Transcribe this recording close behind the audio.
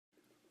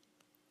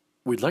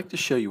We'd like to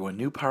show you a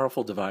new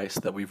powerful device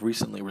that we've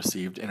recently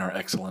received in our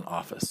Exhilent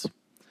office.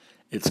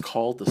 It's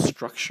called the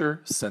Structure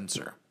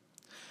Sensor.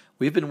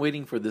 We've been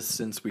waiting for this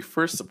since we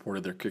first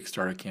supported their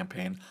Kickstarter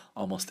campaign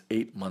almost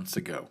 8 months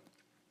ago.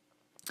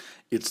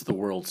 It's the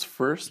world's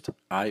first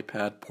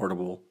iPad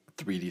portable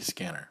 3D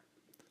scanner.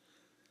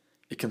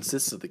 It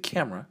consists of the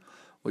camera,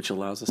 which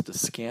allows us to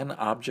scan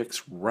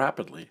objects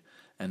rapidly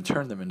and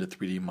turn them into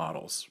 3D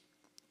models.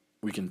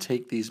 We can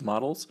take these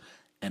models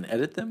and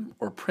edit them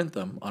or print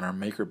them on our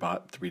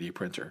Makerbot 3D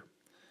printer.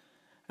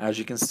 As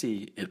you can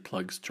see, it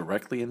plugs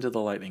directly into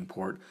the lightning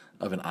port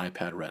of an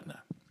iPad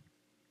Retina.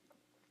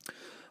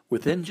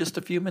 Within just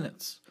a few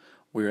minutes,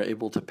 we are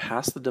able to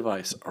pass the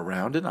device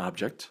around an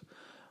object,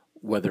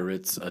 whether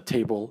it's a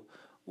table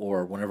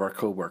or one of our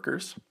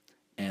coworkers,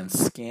 and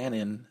scan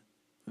in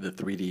the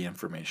 3D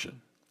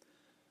information.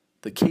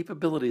 The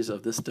capabilities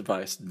of this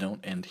device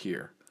don't end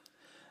here.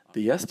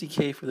 The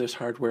SDK for this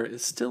hardware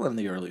is still in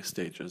the early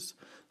stages,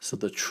 so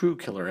the true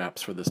killer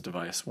apps for this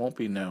device won't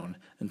be known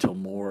until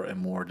more and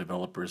more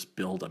developers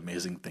build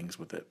amazing things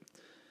with it.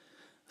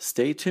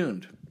 Stay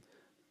tuned.